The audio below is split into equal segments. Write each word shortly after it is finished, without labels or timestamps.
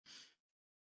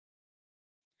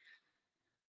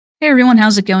Hey everyone,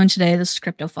 how's it going today? This is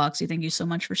cryptoFOXXY. Thank you so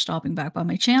much for stopping back by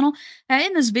my channel.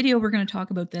 In this video, we're going to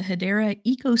talk about the Hedera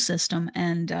ecosystem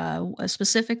and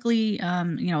specifically,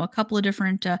 a couple of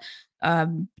different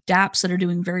dApps that are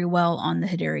doing very well on the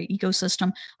Hedera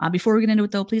ecosystem. Before we get into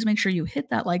it, though, please make sure you hit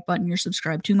that like button. You're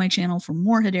subscribed to my channel for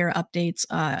more Hedera updates.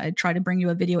 I try to bring you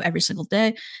a video every single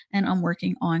day, and I'm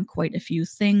working on quite a few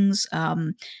things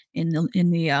in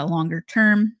the longer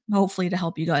term, hopefully to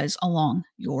help you guys along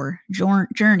your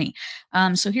journey.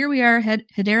 So here we are.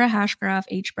 Hedera Hashgraph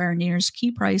HBAR nears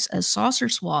key price as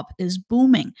SaucerSwap is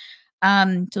booming.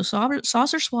 So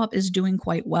SaucerSwap is doing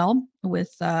quite well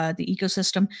with the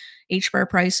ecosystem. HBAR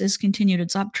prices continued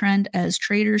its uptrend as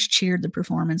traders cheered the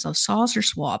performance of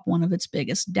SaucerSwap, one of its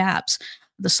biggest dApps.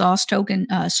 The SAUC token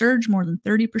surged more than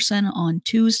 30% on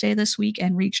Tuesday this week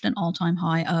and reached an all-time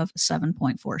high of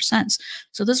 7.4 cents.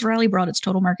 So this rally brought its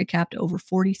total market cap to over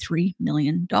 $43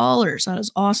 million. That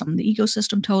is awesome. The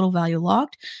ecosystem total value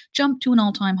locked jumped to an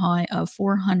all-time high of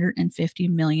 450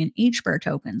 million HBAR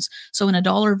tokens. So in a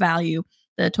dollar value,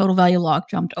 the total value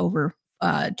locked jumped over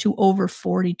to over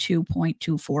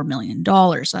 $42.24 million.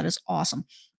 That is awesome.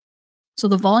 So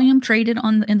the volume traded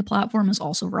in the platform is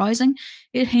also rising.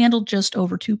 It handled just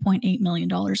over $2.8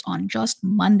 million on just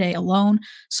Monday alone.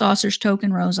 Saucer's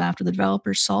token rose after the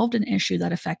developers solved an issue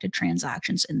that affected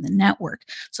transactions in the network.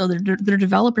 So their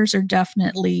developers are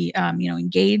definitely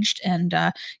engaged and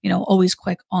always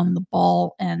quick on the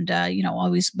ball and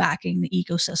always backing the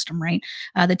ecosystem, right?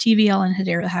 The TVL and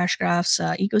Hedera Hashgraph's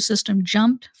ecosystem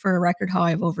jumped for a record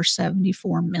high of over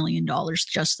 $74 million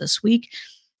just this week.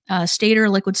 Stater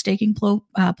liquid staking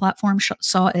platform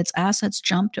saw its assets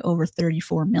jump to over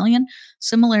 34 million.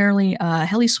 Similarly,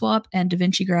 HeliSwap and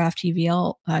DaVinci Graph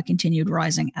TVL continued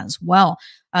rising as well.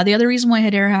 The other reason why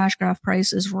Hedera Hashgraph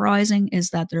price is rising is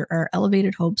that there are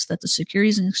elevated hopes that the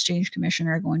Securities and Exchange Commission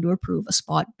are going to approve a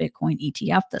spot Bitcoin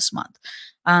ETF this month.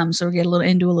 So we're getting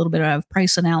into a little bit of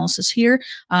price analysis here.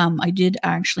 I did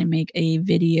actually make a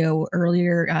video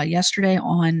earlier yesterday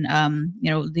on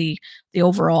the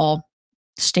overall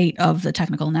state of the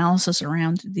technical analysis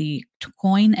around the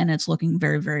coin, and it's looking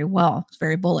very, very well. It's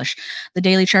very bullish. The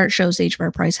daily chart shows the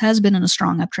HBAR price has been in a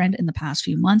strong uptrend in the past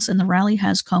few months, and the rally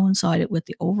has coincided with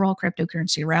the overall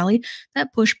cryptocurrency rally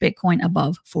that pushed Bitcoin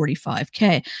above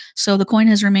 45K. So the coin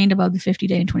has remained above the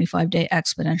 50-day and 25-day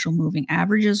exponential moving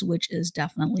averages, which is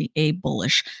definitely a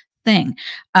bullish thing.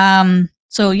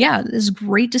 So yeah, it's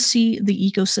great to see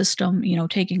the ecosystem,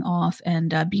 taking off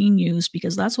and being used,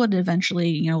 because that's what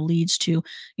eventually, leads to,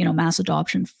 mass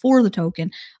adoption for the token.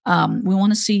 We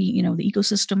want to see, the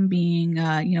ecosystem being,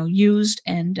 used,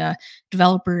 and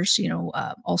developers,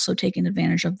 also taking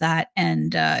advantage of that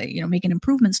and, making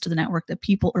improvements to the network that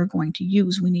people are going to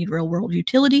use. We need real world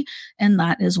utility, and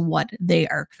that is what they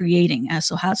are creating.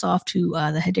 So hats off to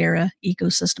the Hedera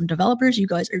ecosystem developers. You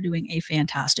guys are doing a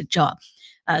fantastic job.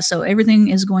 So everything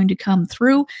is going to come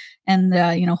through, and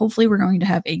hopefully we're going to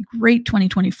have a great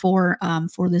 2024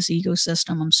 for this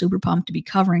ecosystem. I'm super pumped to be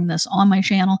covering this on my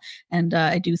channel, and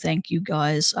I do thank you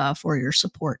guys for your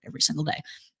support every single day.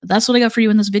 But that's what I got for you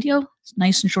in this video. It's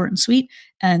nice and short and sweet,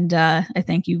 and I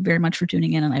thank you very much for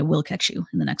tuning in, and I will catch you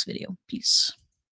in the next video. Peace.